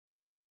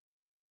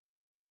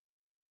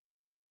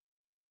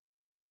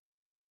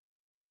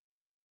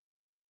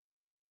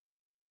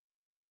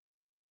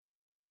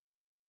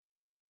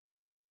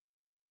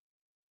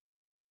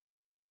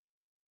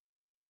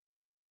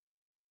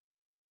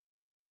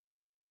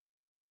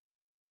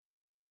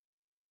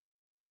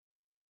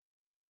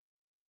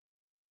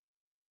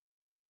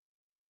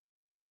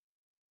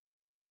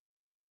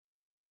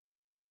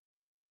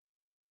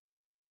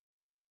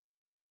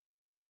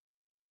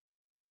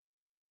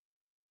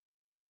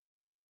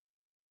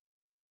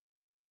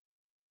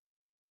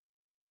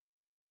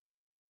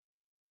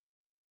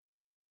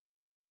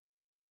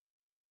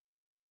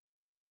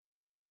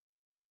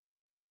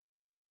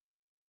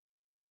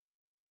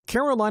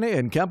Carolina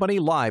and Company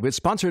Live is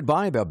sponsored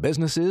by the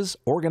businesses,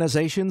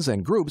 organizations,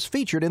 and groups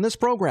featured in this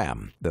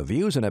program. The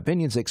views and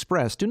opinions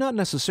expressed do not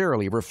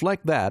necessarily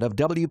reflect that of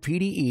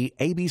WPDE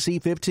ABC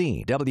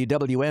 15,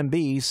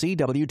 WWMB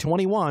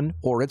CW21,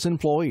 or its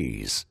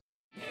employees.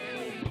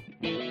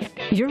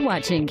 You're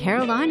watching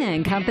Carolina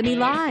and Company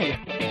Live.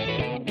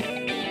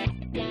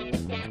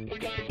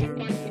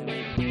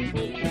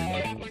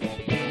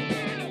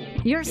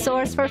 Your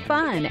source for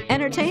fun,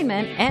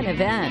 entertainment, and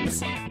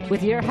events.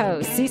 With your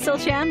hosts, Cecil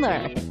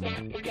Chandler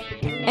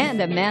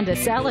and Amanda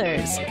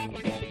Sellers.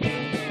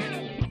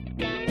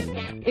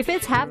 If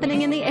it's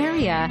happening in the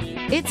area,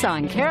 it's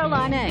on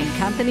Carolina and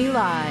Company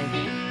Live.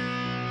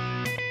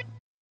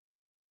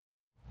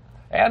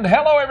 And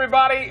hello,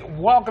 everybody.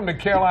 Welcome to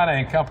Carolina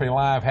and Company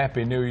Live.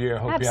 Happy New Year.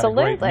 Hope you had a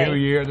great New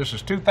Year. This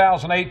is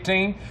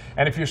 2018.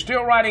 And if you're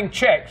still writing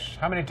checks,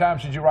 how many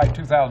times did you write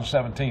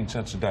 2017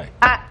 since the day?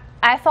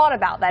 I thought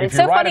about that. It's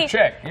so funny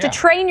to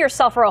train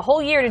yourself for a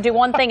whole year to do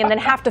one thing and then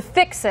have to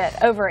fix it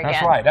over again.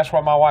 That's right. That's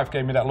why my wife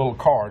gave me that little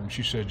card, and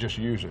she said just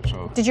use it.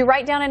 So. Did you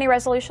write down any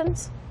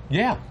resolutions?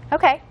 Yeah.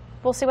 Okay.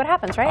 We'll see what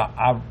happens, right?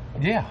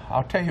 Yeah,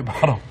 I'll tell you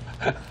about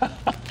them.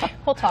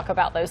 We'll talk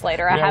about those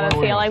later, I have a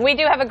feeling. We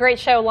do have a great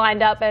show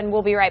lined up, and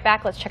we'll be right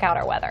back. Let's check out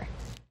our weather.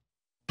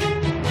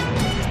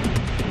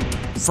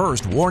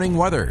 First warning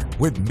weather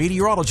with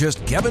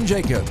meteorologist Kevin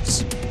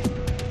Jacobs.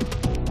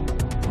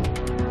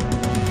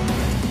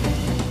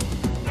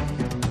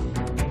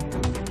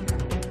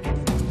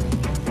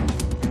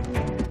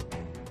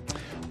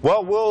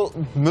 Well, we'll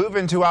move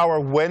into our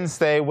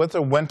Wednesday with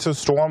a winter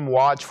storm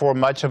watch for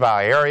much of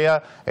our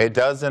area. It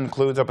does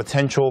include the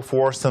potential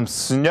for some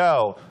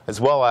snow as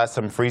well as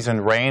some freezing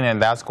rain,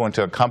 and that's going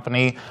to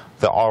accompany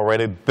the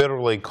already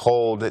bitterly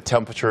cold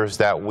temperatures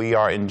that we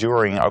are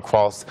enduring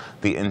across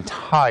the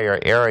entire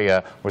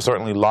area. We're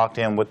certainly locked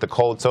in with the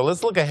cold. So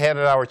let's look ahead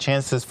at our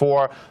chances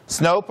for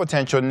snow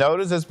potential.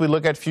 Notice as we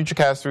look at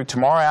Futurecast through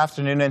tomorrow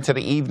afternoon into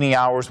the evening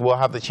hours, we'll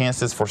have the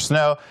chances for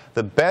snow.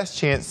 The best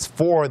chance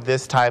for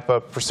this type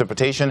of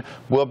precipitation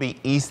will be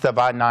east of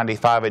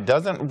I-95. It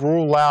doesn't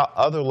rule out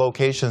other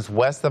locations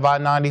west of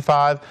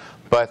I-95,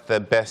 but the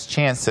best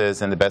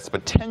chances and the best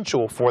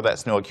potential for that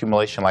snow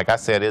accumulation, like I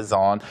said, is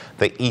on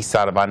the east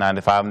side of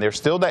I-95. And there's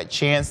still that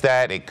chance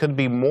that it could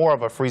be more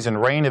of a freezing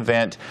rain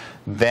event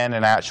than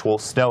an actual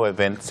snow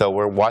event. So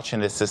we're watching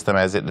this system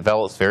as it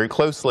develops very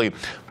closely.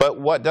 But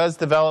what does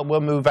develop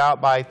will move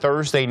out by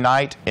Wednesday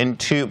night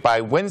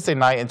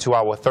into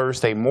our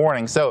Thursday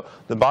morning. So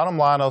the bottom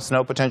line of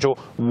snow potential,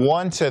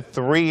 1 to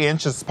 3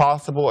 inches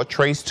possible, a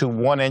trace to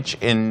 1 inch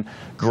in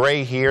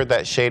gray here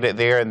that's shaded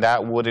there, and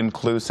that would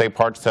include, say,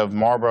 parts of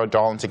Marlboro,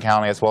 Darlington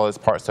County, as well as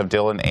parts of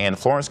Dillon and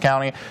Florence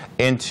County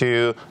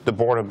into the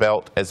border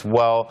belt as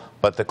well.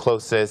 But the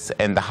closest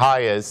and the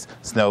highest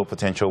snow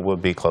potential will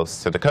be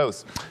close to the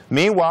coast.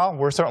 Meanwhile,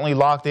 we're certainly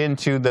locked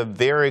into the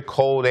very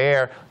cold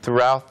air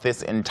throughout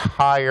this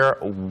entire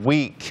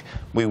week.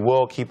 We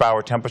will keep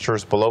our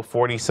temperatures below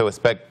 40, so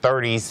expect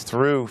 30s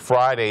through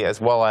Friday as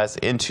well as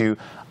into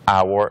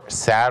our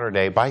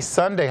Saturday. By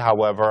Sunday,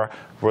 however,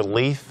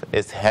 relief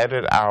is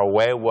headed our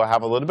way. We'll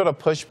have a little bit of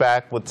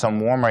pushback with some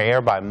warmer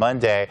air by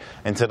Monday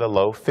into the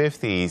low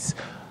 50s.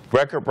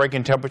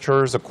 Record-breaking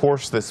temperatures, of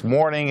course, this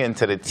morning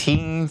into the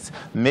teens,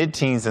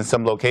 mid-teens in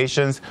some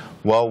locations.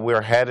 Well,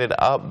 we're headed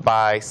up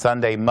by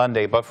Sunday,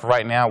 Monday, but for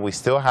right now, we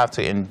still have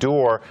to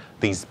endure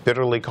these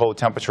bitterly cold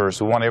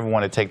temperatures. We want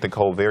everyone to take the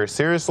cold very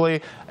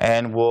seriously,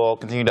 and we'll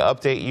continue to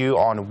update you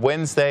on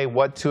Wednesday,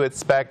 what to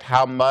expect,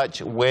 how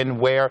much, when,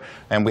 where,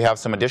 and we have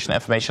some additional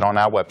information on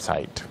our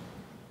website.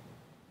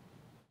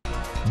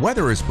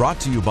 Weather is brought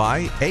to you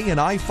by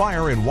A&I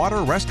Fire and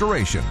Water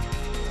Restoration.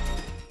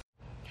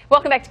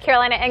 Welcome back to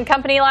Carolina and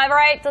Company Live. All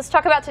right, let's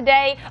talk about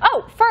today.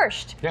 Oh,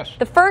 first,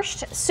 the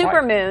first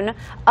supermoon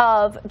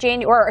of of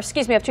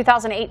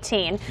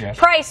 2018. Yes.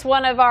 Price,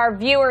 one of our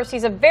viewers,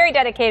 he's a very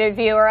dedicated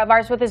viewer of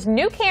ours. With his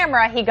new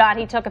camera he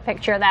took a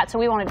picture of that, so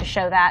we wanted to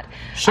show that.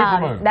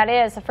 Supermoon. That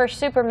is the first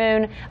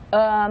supermoon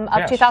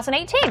of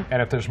 2018.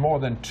 And if there's more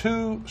than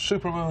 2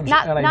 supermoons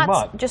in a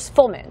month, just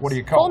full moons. What do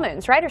you call full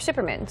moons, right, or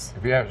supermoons?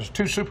 If you have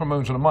 2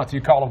 supermoons in a month,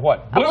 you call them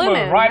what? Blue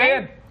moon, right,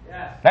 Ed?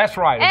 Yes. That's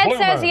right. Ed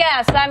says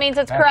yes. That means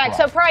it's correct. Right.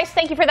 So, Price,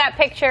 thank you for that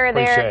picture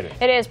there. Appreciate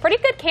it. It is pretty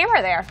good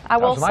camera there, I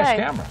will say. Nice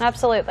camera.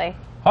 Absolutely.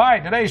 All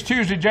right, today's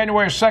Tuesday,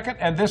 January 2nd,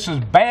 and this is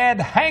Bad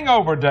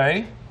Hangover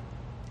Day.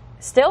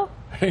 Still?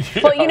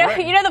 Well, you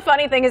know the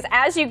funny thing is,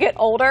 as you get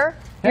older,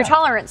 your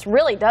tolerance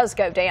really does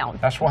go down.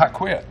 That's why I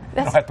quit. I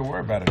don't have to worry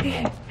about it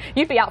anymore.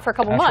 You'd be out for a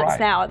couple months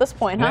now at this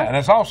point, huh? Yeah, and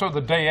it's also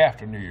the day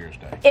after New Year's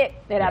Day.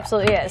 It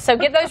absolutely is. So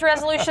get those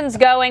resolutions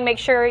going. Make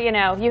sure, you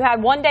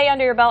had one day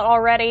under your belt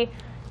already.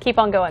 Keep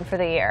on going for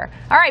the year.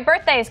 All right,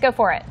 birthdays, go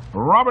for it.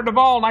 Robert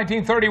Duvall,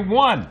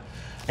 1931.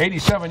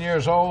 87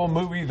 years old,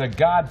 movie The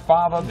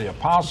Godfather, The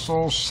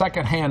Apostles,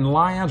 Secondhand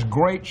Lions.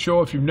 Great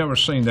show. If you've never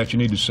seen that, you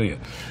need to see it.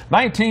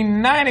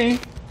 1990,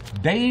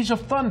 Days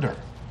of Thunder.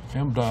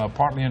 filmed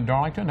partly in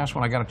Darlington. That's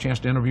when I got a chance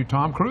to interview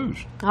Tom Cruise.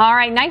 All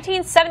right,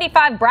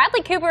 1975,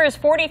 Bradley Cooper is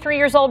 43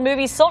 years old.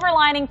 Movie Silver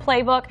Lining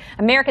Playbook,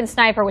 American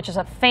Sniper, which is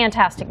a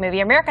fantastic movie,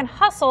 American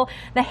Hustle,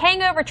 The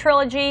Hangover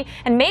trilogy,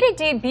 and made a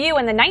debut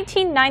in the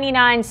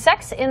 1999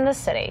 Sex in the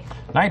City.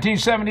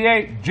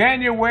 1978,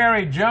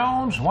 January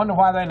Jones. Wonder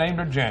why they named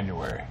her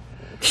January.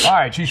 All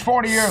right, she's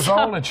 40 years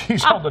old, and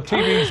she's on the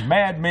TV's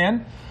Mad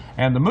Men.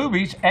 And the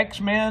movies,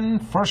 X-Men,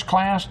 First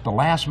Class, The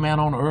Last Man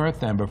on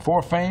Earth, and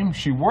before fame,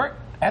 she worked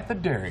at the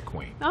Dairy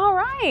Queen. All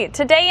right,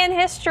 today in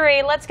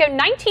history, let's go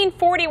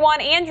 1941,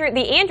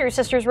 the Andrews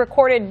sisters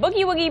recorded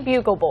Boogie Woogie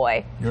Bugle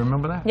Boy. You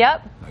remember that?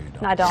 Yep. No, you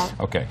don't. I don't.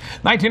 Okay.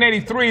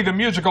 1983, the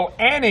musical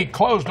Annie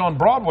closed on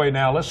Broadway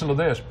now. Listen to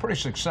this, pretty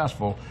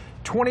successful.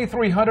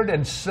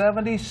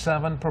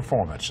 2,377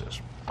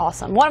 performances.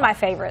 Awesome. One of my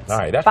favorites. All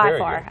right, that's by very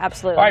far. good.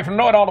 Absolutely. All right, from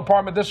the Know-It-All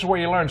Department, this is where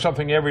you learn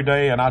something every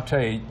day, and I'll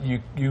tell you,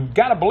 you've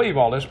got to believe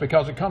all this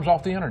because it comes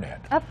off the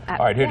internet. All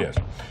right, here it is.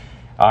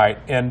 All right,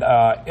 and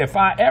if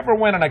I ever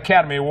win an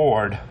Academy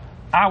Award,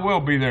 I will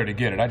be there to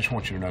get it. I just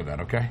want you to know that,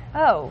 okay?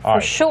 Oh,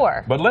 for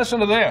sure. But listen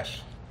to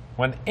this.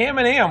 When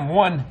Eminem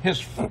won his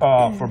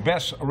for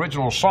Best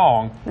Original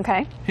Song,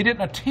 he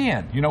didn't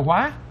attend. You know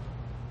why?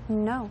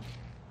 No.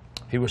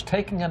 He was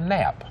taking a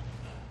nap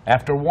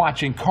after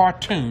watching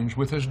cartoons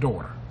with his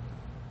daughter.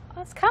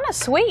 That's kind of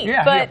sweet.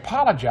 Yeah, but he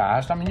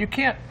apologized. I mean, you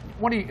can't,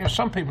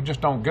 some people just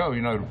don't go,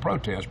 you know, to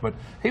protest, but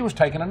he was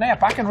taking a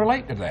nap. I can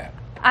relate to that.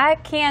 I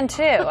can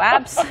too.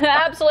 Absolutely.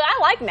 I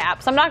like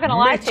naps. I'm not going to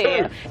lie to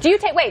you. Do you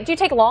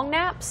take long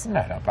naps?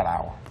 No, about an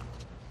hour.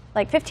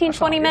 Like 15,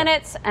 20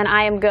 minutes, and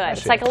I am good.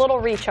 It's like a little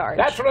recharge.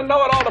 That's for the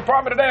Know-It-All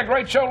Department today. A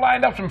great show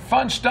lined up, some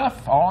fun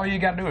stuff. All you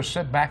got to do is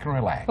sit back and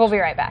relax. We'll be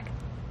right back.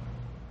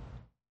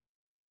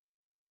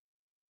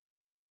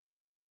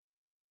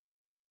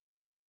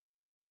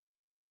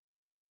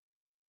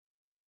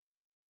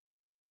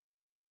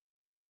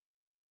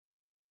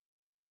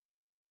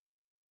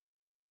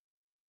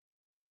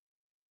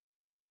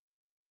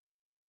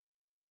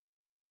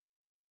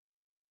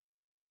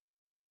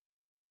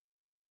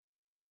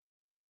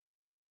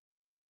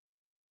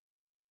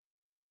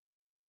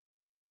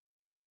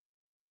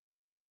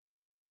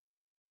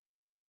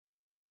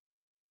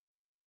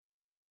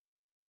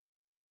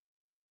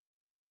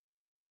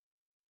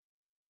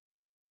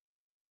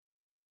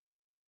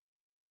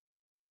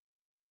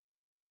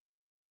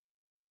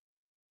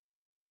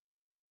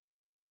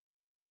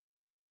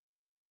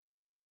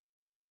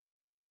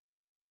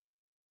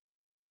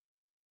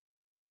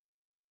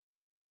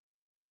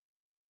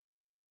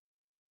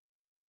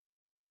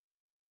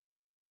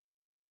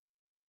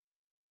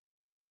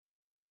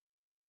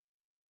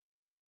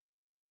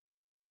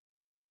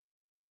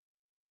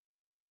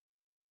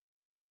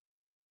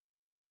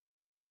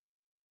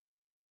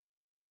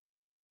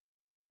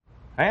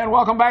 And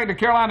welcome back to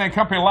Carolina and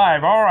Company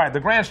Live. All right, the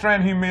Grand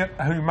Strand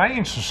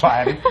Humane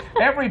Society,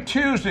 every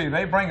Tuesday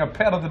they bring a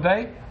pet of the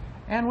day.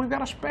 And we've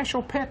got a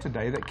special pet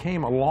today that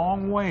came a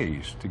long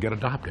ways to get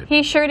adopted.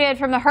 He sure did.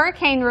 From the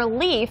hurricane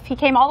relief, he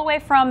came all the way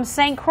from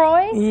St.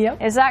 Croix.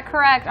 Yep. Is that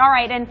correct? All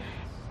right, and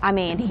I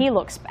mean, he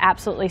looks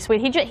absolutely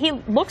sweet. He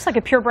looks like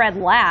a purebred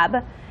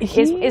lab,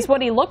 is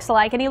what he looks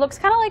like, and he looks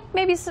kind of like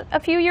maybe a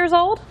few years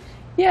old.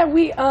 Yeah,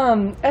 we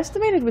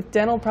estimated with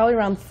dental probably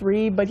around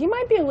 3, but he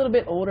might be a little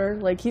bit older.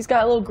 Like, he's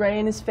got a little gray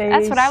in his face.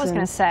 That's what I was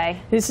going to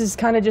say. This is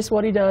kind of just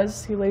what he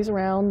does. He lays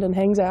around and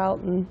hangs out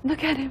and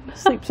look at him.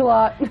 Sleeps a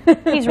lot.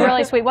 He's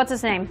really sweet. What's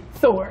his name?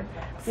 Thor.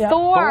 Yep.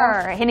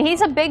 Thor. And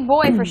he's a big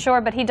boy for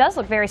sure, but he does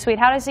look very sweet.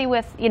 How does he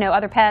with,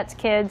 other pets,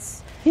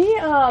 kids?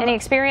 Any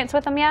experience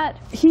with them yet?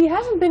 He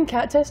hasn't been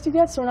cat tested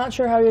yet, so we're not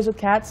sure how he is with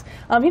cats.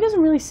 He doesn't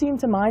really seem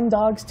to mind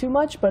dogs too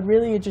much, but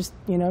really it just,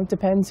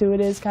 depends who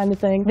it is kind of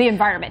thing. The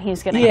environment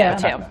he's going to go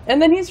to.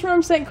 And then he's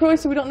from St. Croix,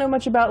 so we don't know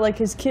much about like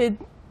his kid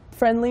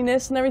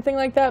friendliness and everything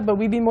like that, but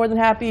we'd be more than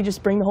happy.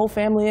 Just bring the whole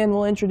family in,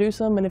 we'll introduce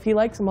him, and if he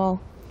likes them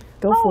all,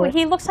 go for it.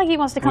 He looks like he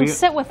wants to come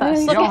sit with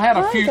us. Y'all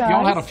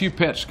had a few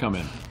pets come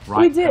in,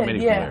 right? We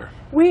did, yeah.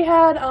 We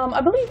had, I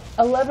believe,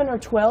 11 or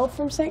 12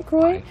 from St.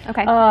 Croix. Right.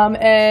 Okay.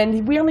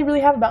 And we only really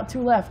have about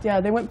 2 left.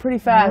 Yeah, they went pretty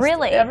fast.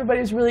 Really? Everybody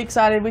was really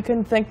excited. We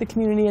couldn't thank the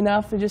community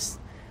enough. They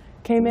just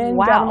came in,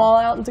 got them all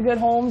out into good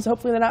homes.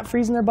 Hopefully they're not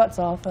freezing their butts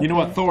off. You know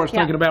what Thor is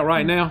thinking about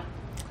right now?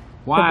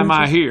 Why am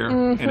I here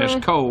and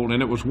it's cold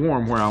and it was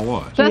warm where I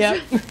was?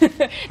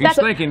 He's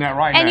thinking that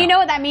right now. And you know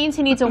what that means?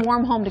 He needs a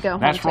warm home to go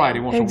home That's right.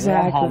 He wants a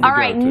warm home to go to. All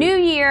right, New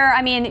Year.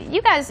 I mean,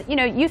 you guys,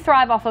 you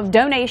thrive off of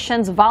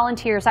donations,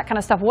 volunteers, that kind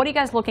of stuff. What are you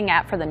guys looking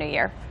at for the new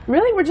year?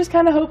 Really, we're just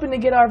kind of hoping to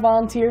get our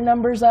volunteer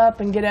numbers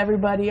up and get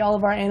all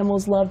of our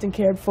animals loved and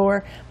cared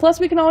for. Plus,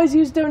 we can always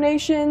use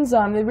donations.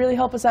 They really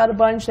help us out a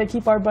bunch. They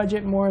keep our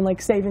budget more in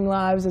like saving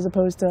lives as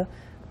opposed to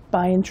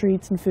buying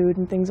treats and food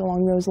and things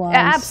along those lines.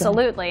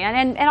 Absolutely,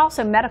 and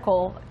also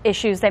medical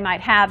issues they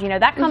might have.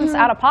 That comes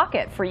out of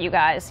pocket for you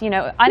guys. I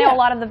know a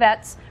lot of the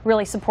vets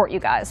really support you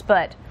guys,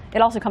 but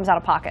it also comes out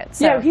of pocket.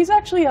 So. Yeah, he's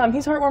actually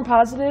he's heartworm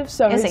positive,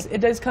 so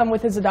it does come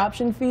with his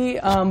adoption fee.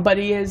 But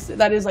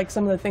that is like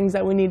some of the things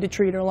that we need to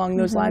treat along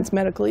those lines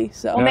medically.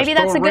 So well, maybe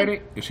that's a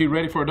good. Is he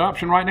ready for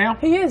adoption right now?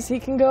 He is. He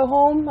can go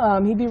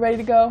home. He'd be ready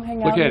to go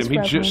hang out. Look at him. He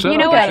just you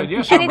know what? Said,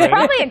 yes, and it's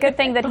probably a good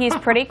thing that he's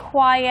pretty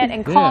quiet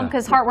and calm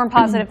because heartworm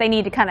positive, they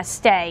need to kind of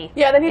stay.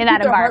 Yeah, they need in to that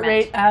keep their heart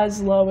environment rate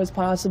as low as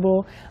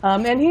possible.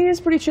 And he is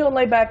pretty chill and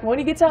laid back. When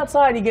he gets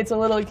outside, he gets a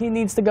little. He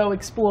needs to go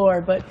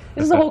explore. But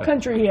this is the whole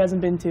country he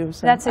hasn't been to.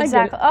 So that's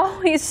exactly. Oh,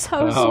 he's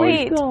so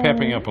sweet. He's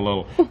pepping up a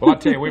little. Well, I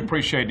tell you, we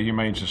appreciate the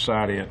Humane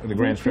Society, the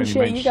Grand Strand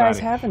Humane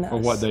Society, for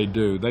what they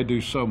do. They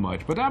do so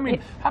much. But I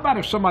mean, how about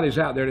if somebody's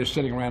out there that's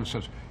sitting around and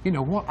says, you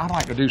know what, I'd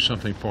like to do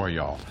something for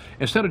y'all.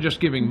 Instead of just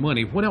giving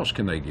money, what else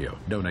can they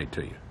donate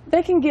to you?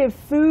 They can give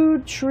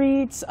food,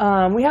 treats.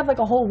 We have like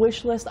a whole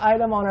wish list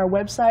item on our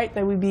website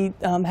that we'd be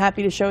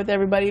happy to show with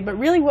everybody. But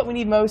really what we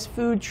need most,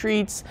 food,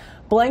 treats,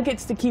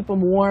 blankets to keep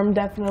them warm,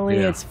 definitely.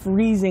 Yeah. It's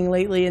freezing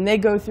lately, and they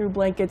go through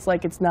blankets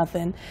like it's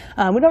nothing.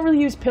 We don't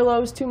really use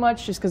pillows too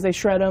much just because they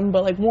shred them,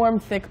 but like warm,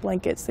 thick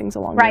blankets, things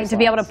along those lines. Right, to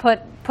be able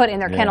to put in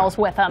their kennels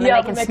with them, and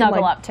they can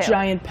snuggle up too.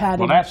 Giant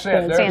padded. Well, that's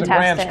it. There's the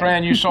Grand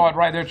Strand. You saw it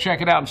right there.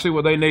 Check it out and see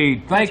what they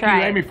need. Thank you,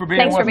 Amy, for being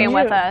with us. Thanks for being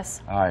with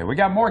us. All right, we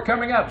got more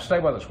coming up. Stay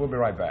with us. We'll be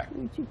right back.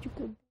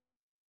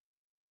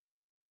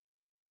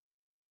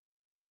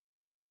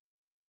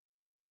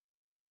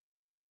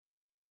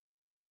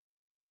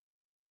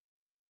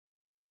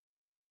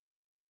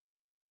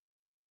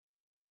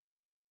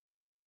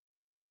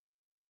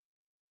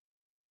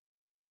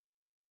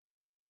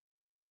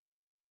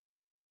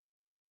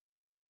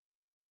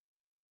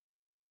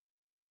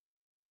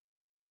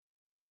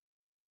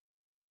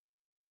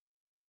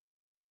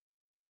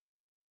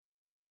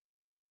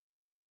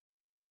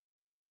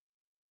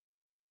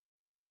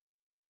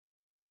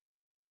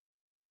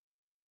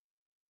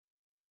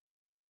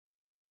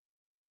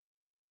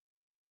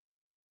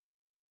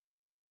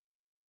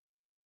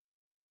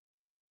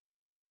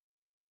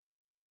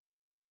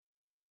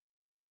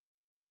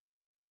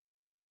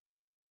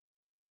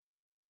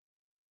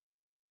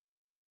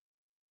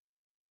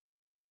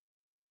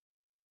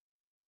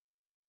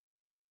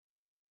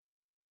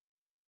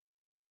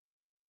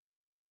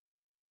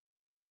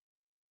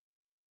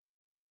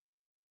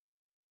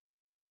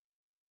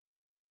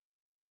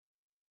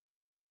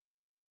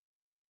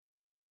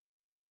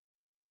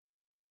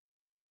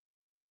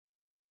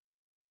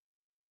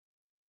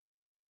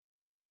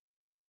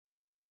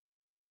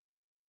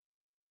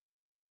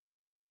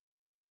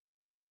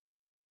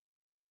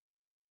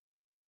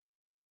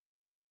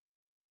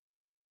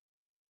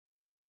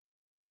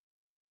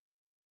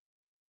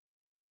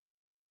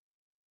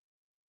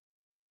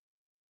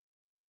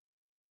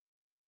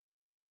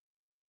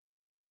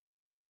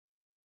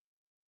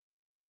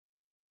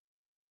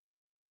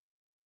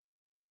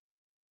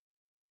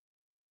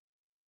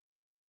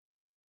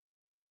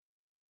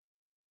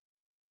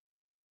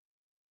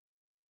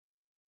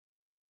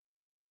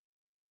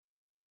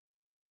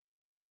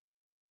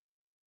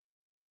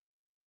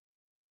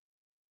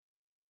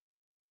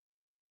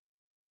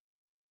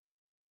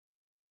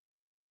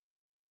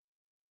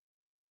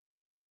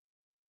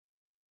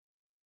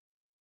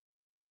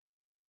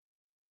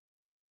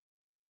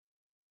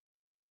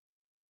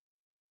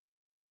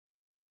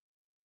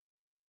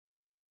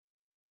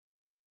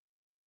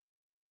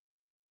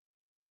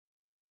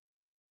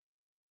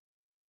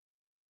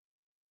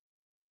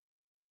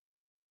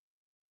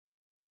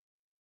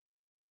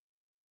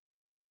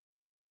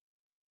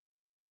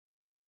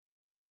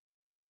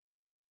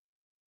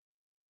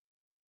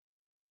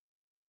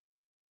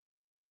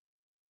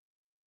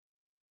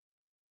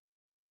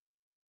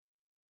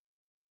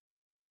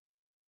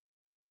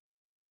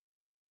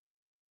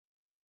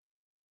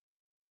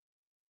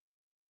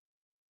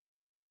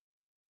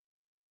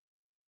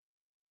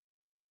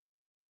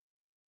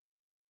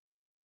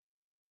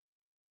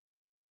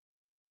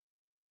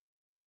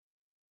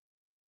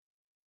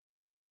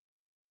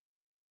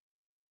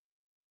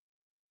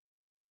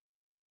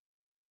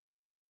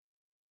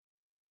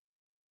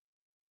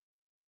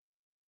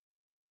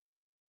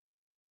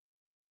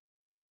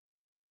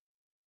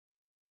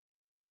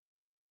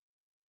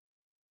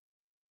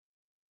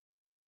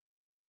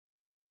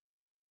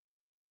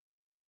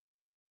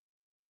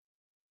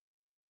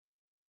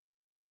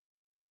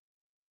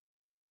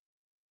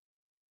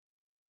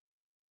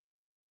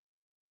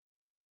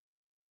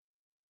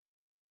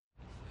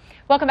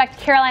 Welcome back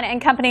to Carolina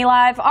and Company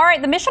Live. All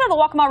right, the mission of the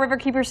Waccamaw River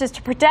Keepers is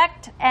to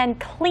protect and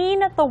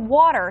clean the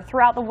water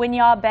throughout the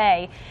Winyah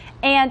Bay.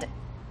 And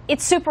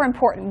it's super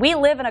important. We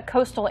live in a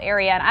coastal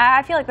area, and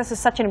I feel like this is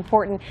such an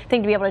important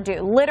thing to be able to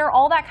do. Litter,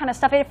 all that kind of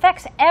stuff, it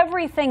affects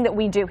everything that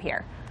we do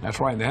here. That's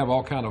right. They have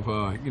all kind of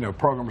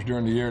programs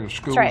during the year in the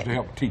schools to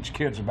help teach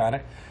kids about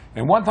it.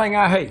 And one thing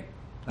I hate,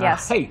 I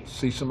hate to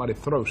see somebody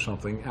throw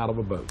something out of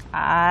a boat.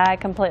 I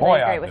completely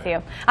agree with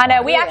you. I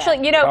know. We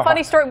actually,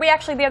 funny story, we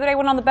actually the other day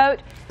went on the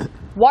boat.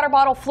 Water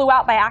bottle flew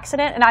out by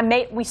accident,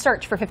 and we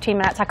searched for 15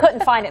 minutes. I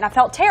couldn't find it, and I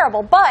felt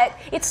terrible. But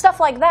it's stuff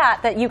like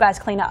that that you guys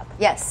clean up.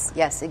 Yes,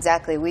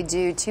 exactly. We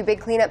do 2 big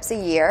cleanups a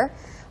year.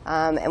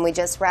 And we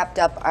just wrapped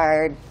up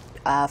our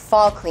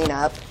fall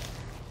cleanup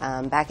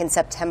back in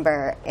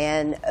September.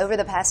 And over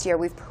the past year,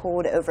 we've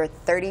pulled over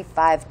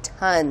 35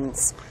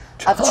 tons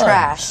of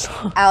trash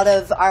out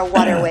of our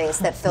waterways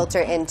that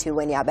filter into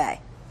Winyah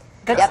Bay.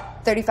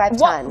 Yep, 35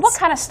 tons. What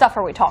kind of stuff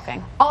are we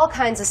talking? All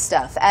kinds of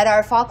stuff. At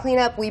our fall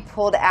cleanup, we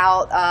pulled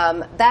out,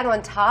 that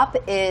on top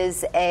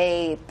is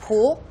a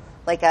pool,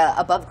 like a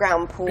above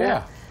ground pool.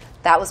 Yeah.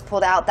 That was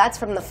pulled out. That's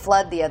from the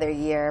flood the other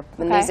year.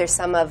 And these are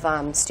some of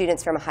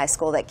students from a high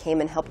school that came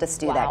and helped us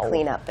do that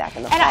cleanup back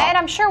in the fall. And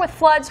I'm sure with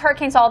floods,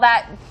 hurricanes, all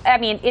that, I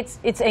mean,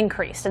 it's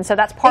increased, and so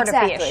that's part of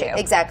the issue.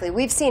 Exactly.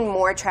 We've seen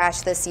more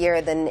trash this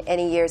year than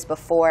any years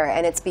before,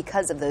 and it's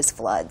because of those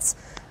floods.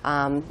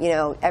 You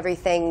know,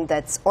 everything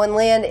that's on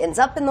land ends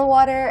up in the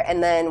water,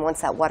 and then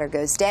once that water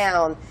goes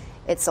down,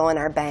 it's on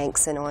our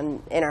banks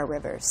and in our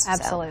rivers.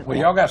 Absolutely. So. Well,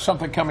 y'all got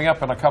something coming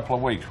up in a couple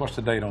of weeks. What's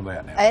the date on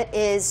that now? It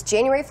is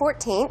January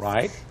 14th.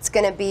 Right. It's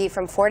going to be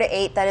from 4 to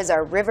 8. That is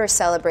our river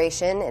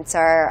celebration. It's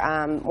our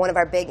one of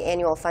our big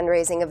annual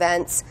fundraising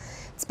events.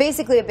 It's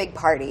basically a big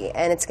party,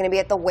 and it's going to be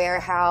at the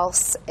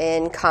Warehouse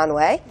in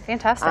Conway.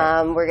 Fantastic.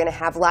 We're going to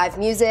have live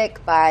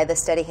music by the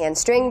Steady Hand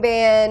String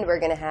Band. We're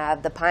going to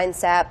have the Pine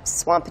Sap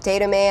Swamp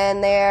Potato Man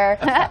there.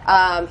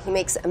 He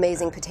makes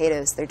amazing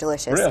potatoes. They're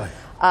delicious. Really?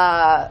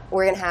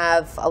 We're going to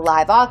have a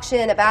live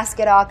auction, a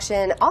basket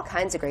auction, all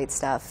kinds of great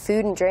stuff.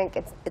 Food and drink.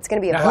 It's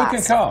going to be a blast. Who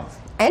can come?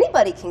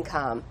 Anybody can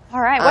come.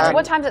 All right.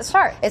 What time does it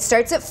start? It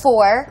starts at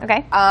 4.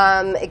 Okay.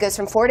 It goes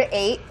from 4 to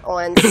 8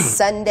 on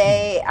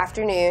Sunday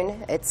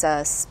afternoon. It's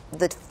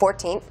the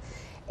 14th.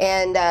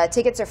 And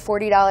tickets are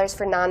 $40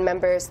 for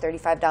non-members,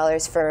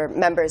 $35 for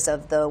members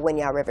of the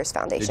Winyah Rivers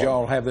Foundation. Did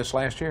y'all have this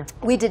last year?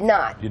 We did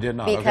not. You did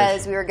not?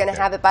 Because we were going to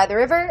have it by the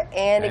river,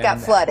 and it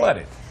got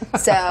flooded.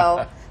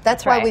 So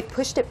that's why we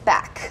pushed it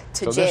back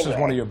to January. So this is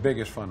one of your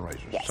biggest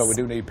fundraisers. Yes. So we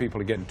do need people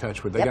to get in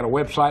touch with. They got a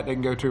website they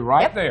can go to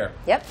right there.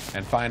 Yep.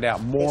 And find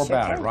out more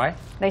about it, right?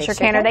 They sure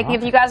can. Or they can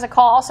give you guys a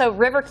call. Also,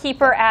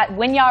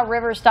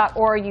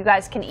 riverkeeper@winyahrivers.org. You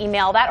guys can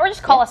email that, or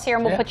just call us here,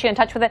 and we'll put you in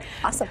touch with it.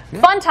 Awesome.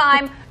 Fun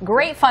time,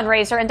 great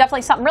fundraiser, and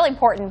definitely something really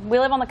important. We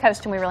live on the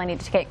coast, and we really need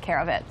to take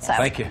care of it. So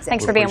Thank you.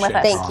 Thanks for being with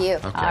us. Thank you.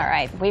 Okay. All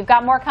right. We've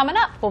got more coming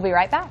up. We'll be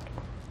right back.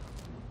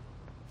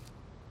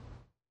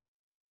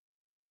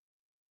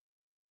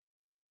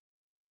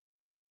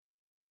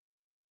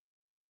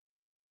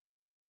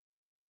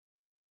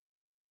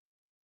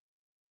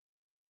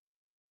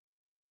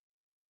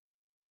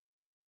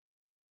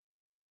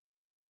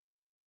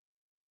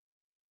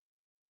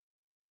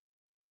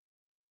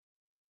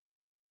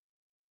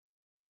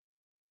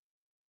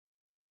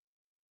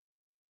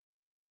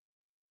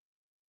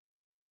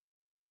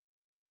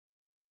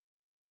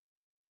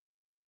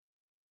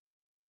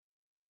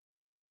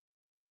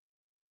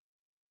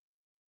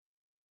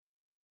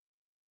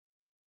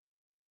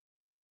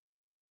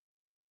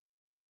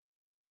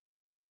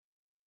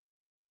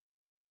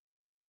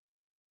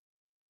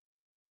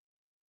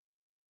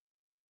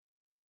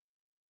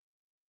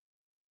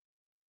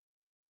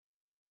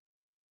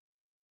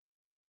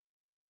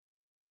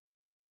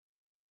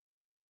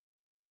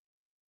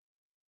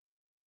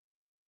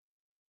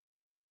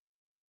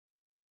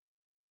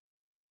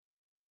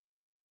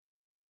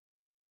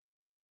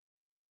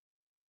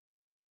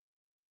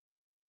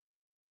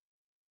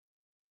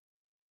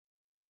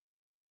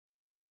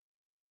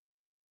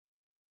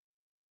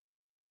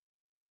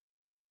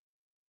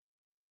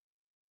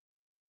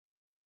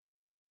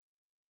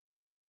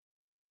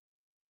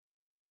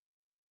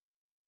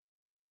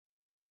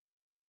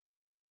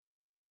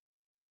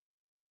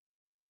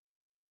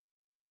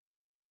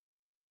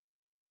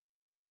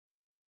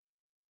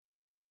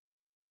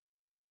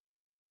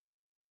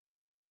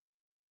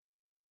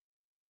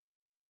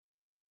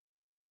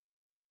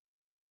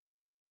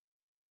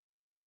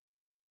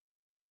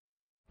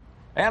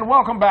 And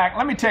welcome back.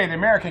 Let me tell you, the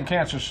American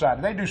Cancer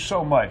Society, they do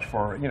so much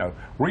for, you know,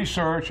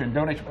 research and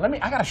donation.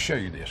 I got to show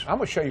you this. I'm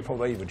going to show you before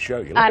they even show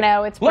you. I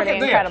know, it's pretty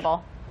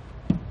incredible.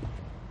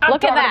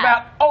 Look at that.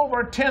 About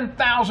over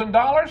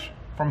 $10,000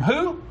 from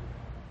who?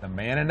 The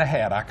man in the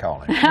hat, I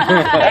call him.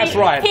 That's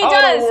right. He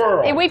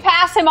does. We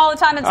pass him all the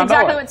time. That's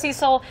exactly what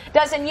Cecil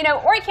does. And, you know,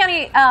 Horry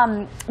County,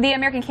 the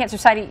American Cancer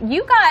Society,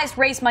 you guys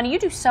raise money. You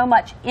do so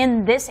much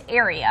in this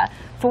area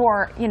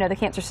for, you know, the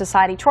Cancer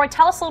Society. Troy,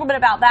 tell us a little bit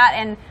about that.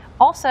 And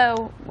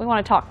also, we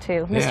want to talk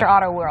to Mr.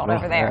 Auto World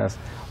over there. Yes.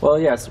 Well,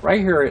 yes, right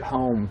here at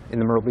home in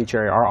the Myrtle Beach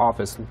area, our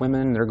office,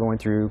 women that are going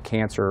through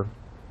cancer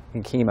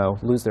and chemo,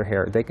 lose their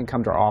hair, they can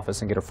come to our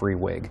office and get a free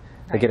wig.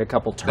 They get a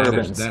couple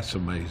turbans. That's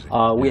amazing.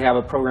 We have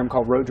a program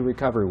called Road to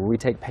Recovery where we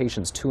take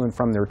patients to and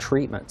from their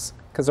treatments.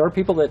 Because there are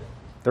people that,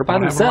 they're by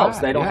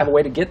themselves. They don't have a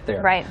way to get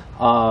there. Right.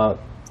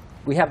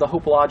 We have the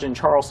Hope Lodge in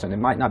Charleston. It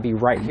might not be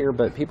right here,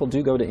 but people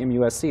do go to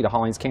MUSC, to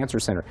Hollings Cancer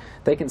Center.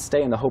 They can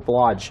stay in the Hope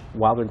Lodge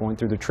while they're going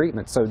through the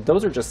treatment. So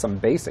those are just some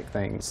basic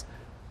things.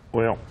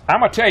 Well, I'm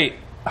going to tell you,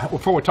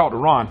 before we talk to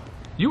Ron,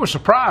 you were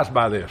surprised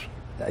by this.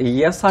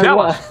 Yes, I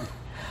was.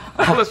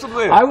 Listen to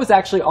this. I was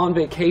actually on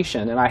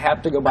vacation, and I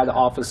happened to go by the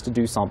office to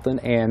do something,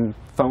 and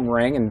phone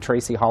rang, and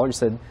Tracy hollered,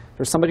 said,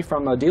 there's somebody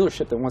from a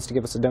dealership that wants to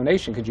give us a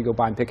donation. Could you go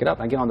by and pick it up?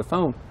 And I get on the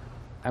phone,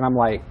 and I'm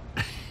like,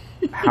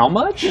 how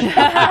much?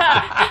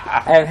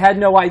 And had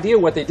no idea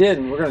what they did,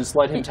 and we're going to just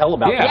let him tell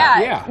about that.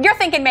 Yeah. You're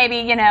thinking maybe,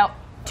 you know,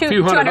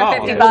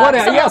 $250.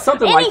 Yeah,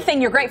 something anything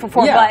like, you're grateful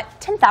for, but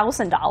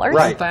 $10,000.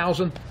 Right.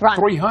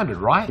 $10,300,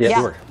 right? Yes.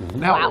 Yeah.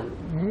 Now,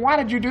 why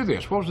did you do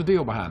this? What was the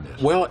deal behind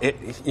this? Well,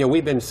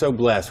 we've been so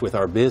blessed with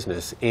our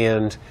business,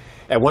 and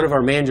at one of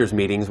our managers'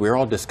 meetings, we were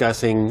all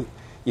discussing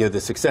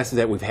the successes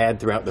that we've had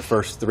throughout the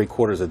first 3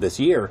 quarters of this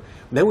year.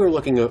 Then we were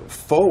looking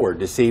forward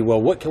to see,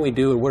 well, what can we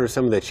do and what are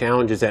some of the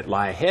challenges that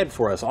lie ahead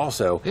for us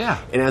also?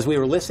 Yeah. And as we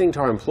were listening to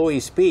our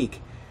employees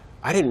speak,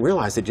 I didn't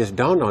realize, it just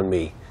dawned on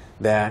me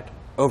that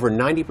over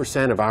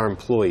 90% of our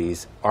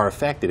employees are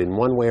affected in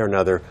one way or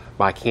another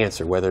by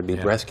cancer, whether it be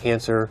breast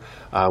cancer.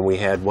 We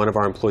had one of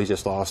our employees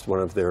just lost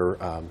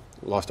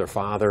their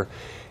father.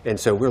 And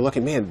so we're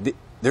looking, man,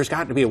 there's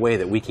got to be a way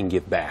that we can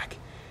give back.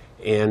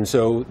 And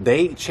so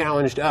they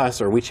challenged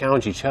us, or we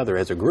challenged each other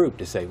as a group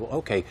to say, well,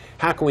 okay,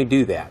 how can we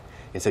do that?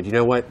 And said, you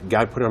know what?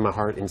 God put it on my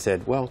heart and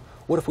said, well,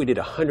 what if we did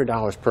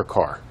 $100 per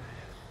car?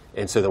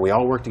 And so then we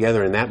all worked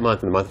together, in that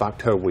month, in the month of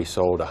October, we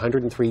sold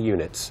 103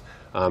 units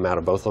out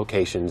of both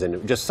locations,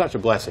 and just such a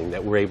blessing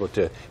that we're able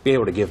to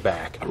give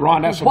back.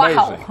 Ron, that's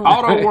amazing.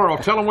 Auto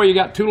World, tell them where you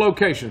got 2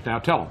 locations now.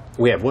 Tell them.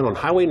 We have one on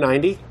Highway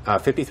 90,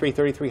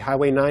 5333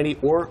 Highway 90,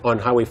 or on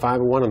Highway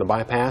 501 on the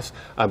bypass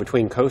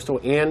between Coastal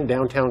and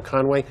downtown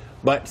Conway.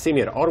 But see me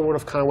at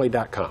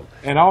autoworldofconway.com.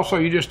 And also,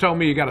 you just told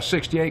me you got a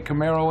 68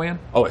 Camaro in?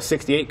 Oh, a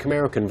 68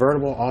 Camaro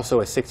convertible, also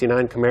a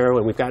 69 Camaro,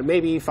 and we've got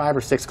maybe 5 or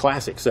 6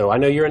 classics. So I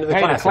know you're into the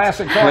classics. Hey, the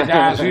classic car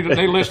guys,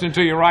 they're listening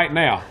to you right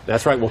now.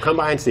 That's right. Well, come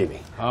by and see me.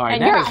 All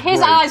right.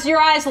 And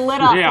your eyes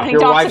lit up when he Your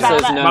talks wife about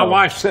says that. no. My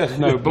wife says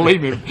no.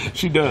 Believe me,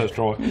 she does,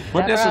 Troy.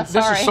 But this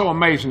is so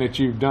amazing that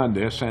you've done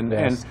this, and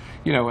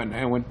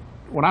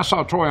when I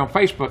saw Troy on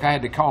Facebook, I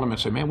had to call him and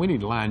say, man, we need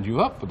to line you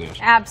up for this.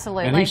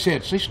 Absolutely. And he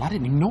said, Cecil, I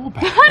didn't even know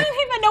about it. I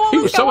didn't even know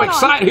what was going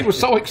on. He was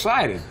so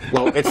excited.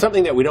 Well, it's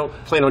something that we don't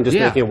plan on just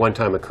making a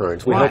one-time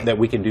occurrence. We hope that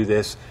we can do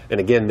this, and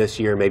again, this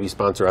year, maybe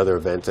sponsor other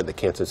events that the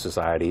Cancer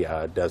Society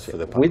does for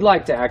the public. We'd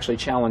like to actually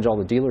challenge all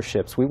the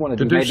dealerships. We want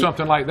to do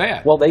something like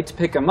that. Well, they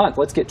pick a month.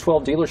 Let's get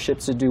 12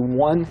 dealerships to do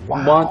one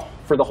month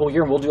for the whole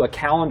year, and we'll do a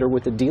calendar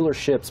with the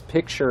dealership's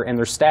picture and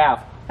their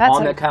staff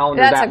on the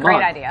calendar that month. That's a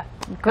great idea.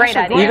 Great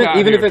idea.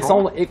 Even if it's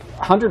only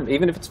 $100,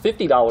 even if it's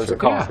 $50 a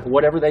car,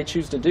 whatever they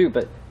choose to do.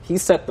 But he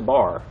set the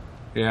bar.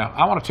 Yeah,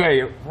 I want to tell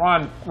you,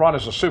 Ron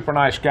is a super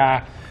nice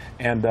guy,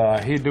 and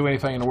he'd do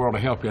anything in the world to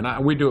help you.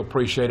 And we do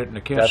appreciate it. And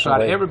the Cancer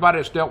Society, everybody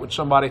that's dealt with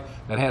somebody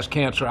that has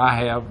cancer, I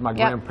have, my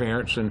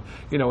grandparents, and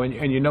you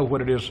know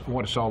what it is,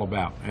 what it's all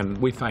about. And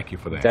we thank you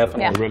for that.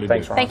 Definitely. We really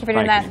Thanks, do. Thank you for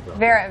doing that.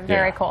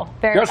 Very cool.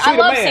 I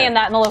love seeing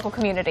that in the local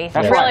community. It's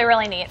really,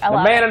 really neat. I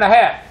love it. The man in the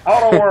hat,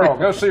 Auto World.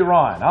 Go see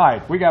Ron. All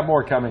right, we got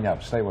more coming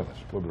up. Stay with us.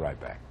 We'll be right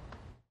back.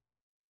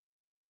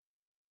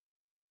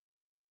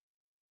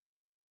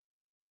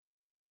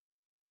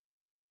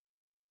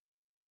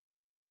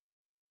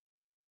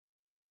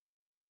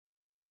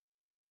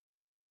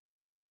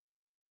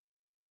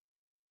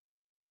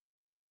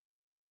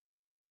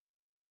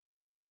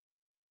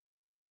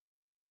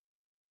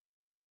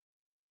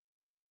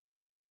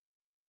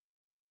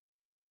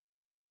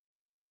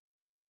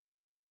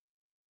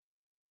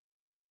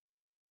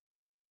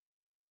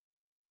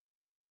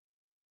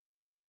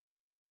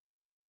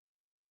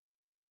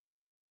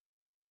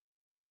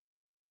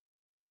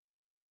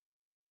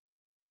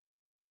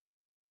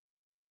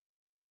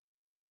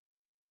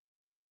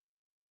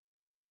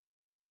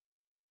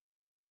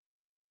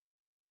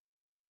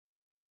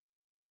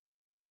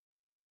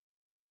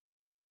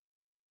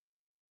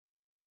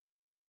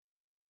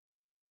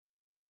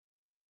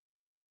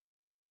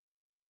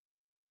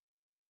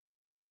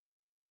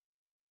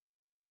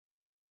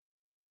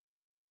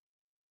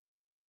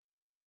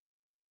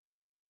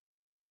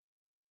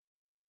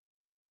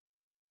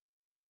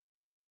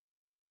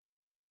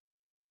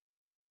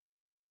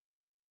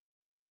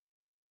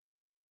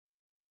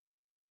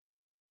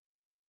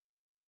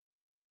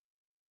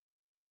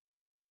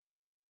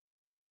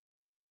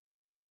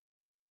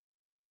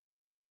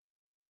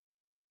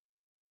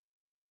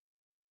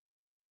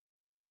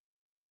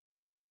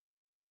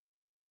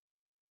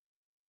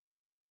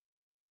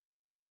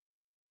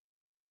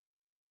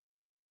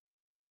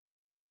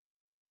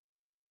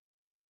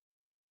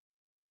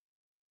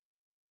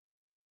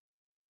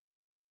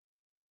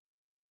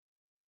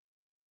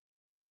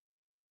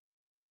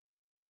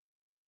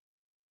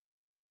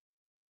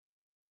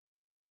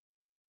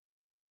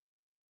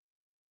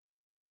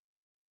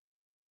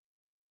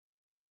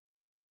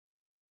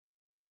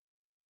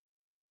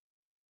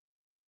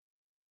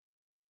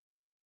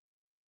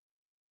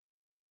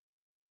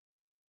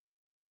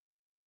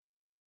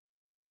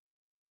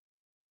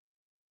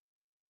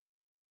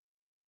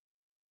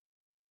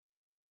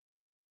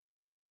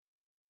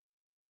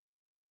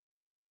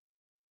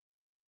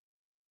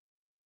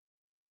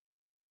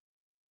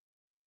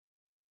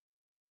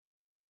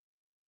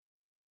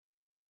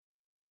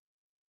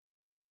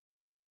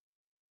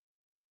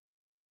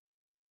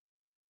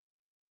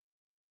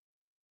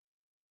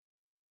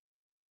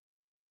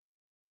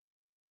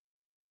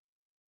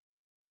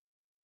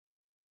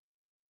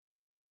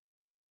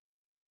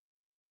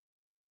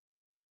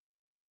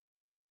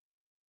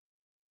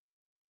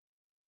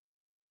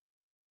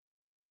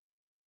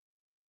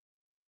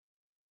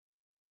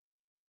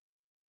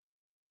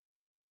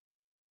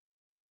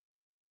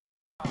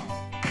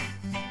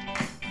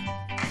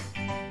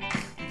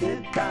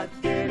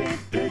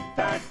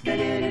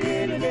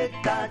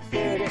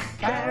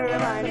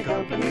 Carolina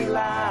Company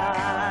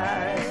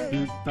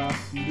Live.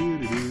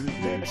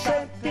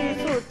 Sent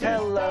Cecil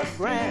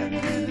telegram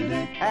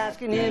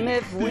asking him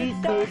if we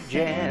could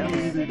jam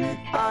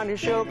on a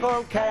show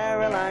called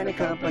Carolina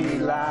Company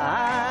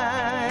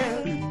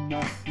Live.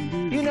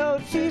 You know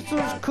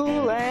Cecil's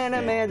cool and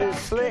Amanda's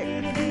slick.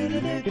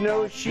 You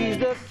know she's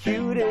the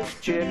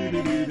cutest chick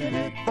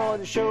for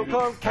the show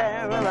called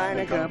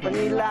Carolina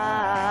Company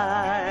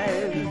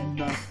Live.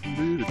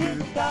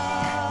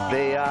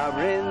 They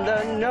are in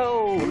the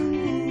know,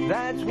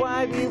 that's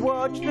why we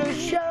watch the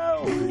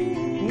show.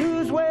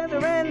 News,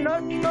 weather, and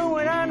what's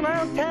going on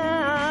around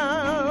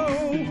town.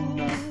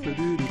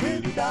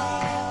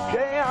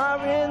 They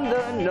are in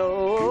the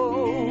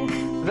know,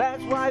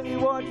 that's why we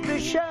watch the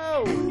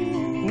show.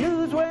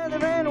 News,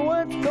 weather, and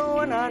what's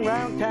going on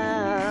around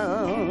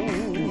town.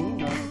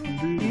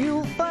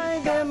 You'll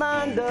find them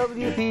on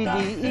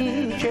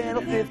WPDE,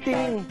 Channel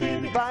 15,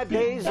 5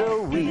 days a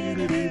week.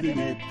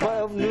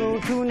 12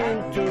 noon, tune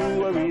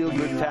into a real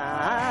good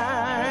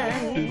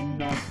time.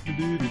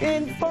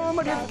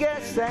 Informative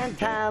guests and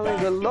talent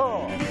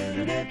galore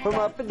from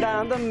up and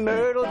down the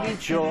Myrtle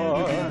Beach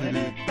shore.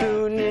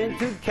 Tune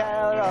into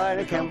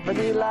Carolina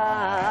Company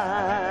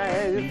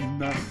Live.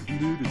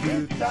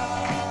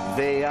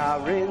 They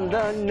are in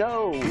the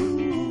know,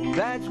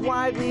 that's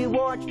why we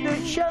watch the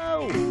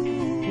show.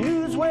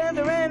 News,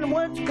 weather, and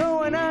what's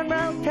going on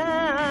around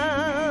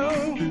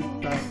town.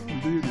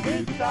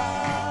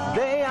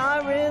 They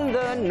are in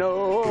the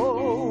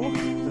know,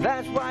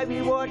 that's why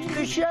we watch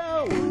the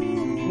show.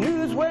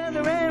 News,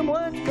 weather, and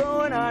what's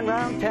going on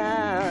around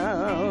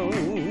town.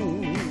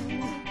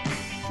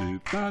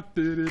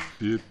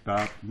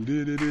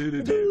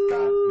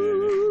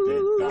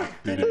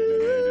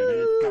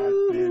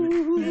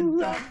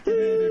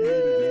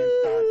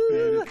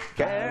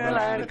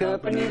 Carolina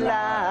Company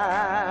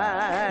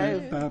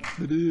Live.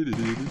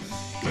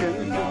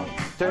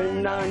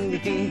 Turn on your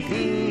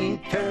TV,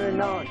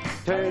 turn on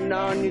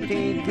your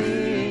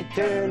TV,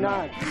 turn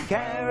on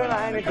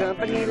Carolina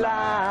Company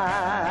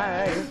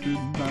Live.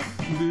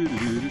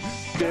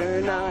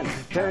 Turn on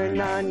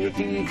your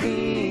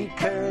TV,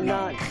 turn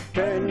on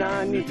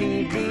your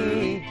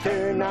TV,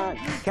 turn on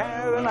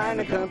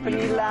Carolina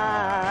Company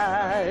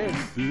Live.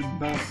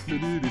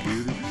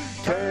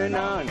 Turn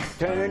on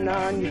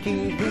your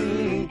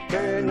TV,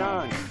 turn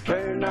on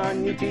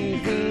your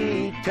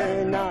TV,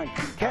 turn on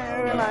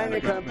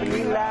Carolina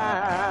Company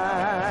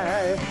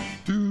Live.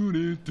 Tune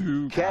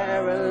into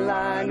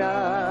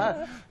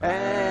Carolina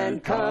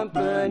and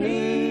Company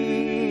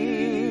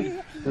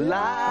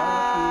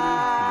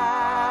Live.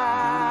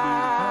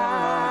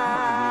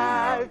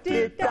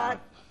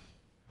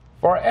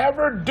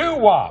 Forever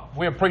Doo-Wop.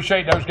 We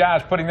appreciate those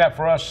guys putting that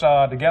for us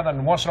together,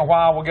 and once in a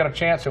while we'll get a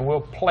chance and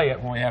we'll play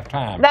it when we have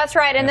time. That's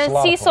right, and then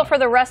Cecil for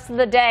the rest of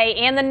the day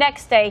and the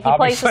next day he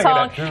plays the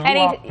song. And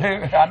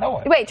I know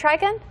it. Wait, try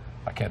again?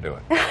 I can't do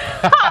it.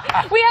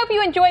 We hope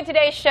you enjoyed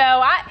today's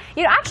show.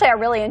 Actually, I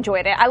really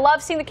enjoyed it. I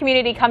love seeing the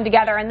community come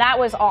together, and that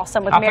was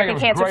awesome with American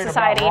Cancer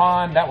Society.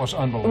 Ron. That was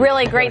unbelievable.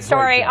 Really great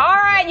story. All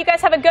right, you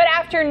guys have a good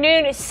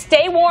afternoon.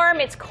 Stay warm.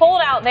 It's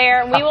cold out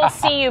there. We will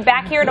see you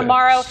back here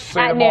tomorrow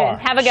at noon.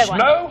 Have a good one.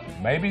 Snow?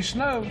 Maybe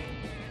snow.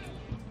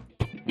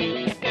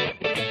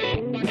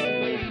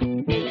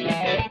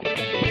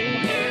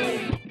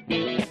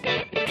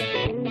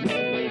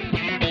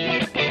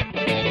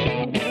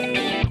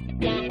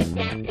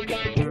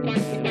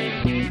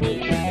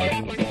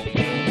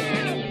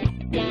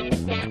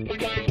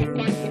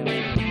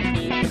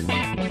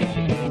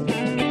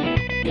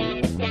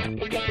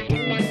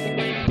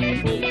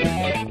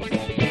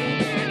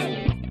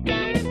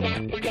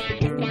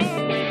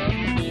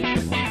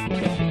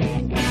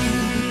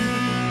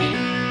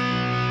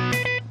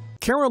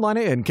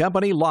 Carolina and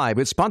Company Live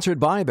is sponsored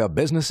by the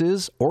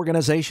businesses,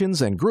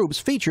 organizations, and groups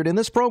featured in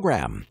this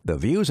program. The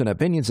views and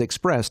opinions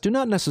expressed do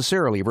not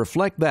necessarily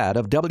reflect that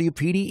of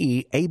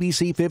WPDE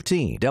ABC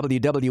 15,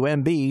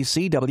 WWMB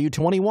CW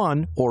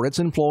 21, or its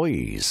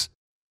employees.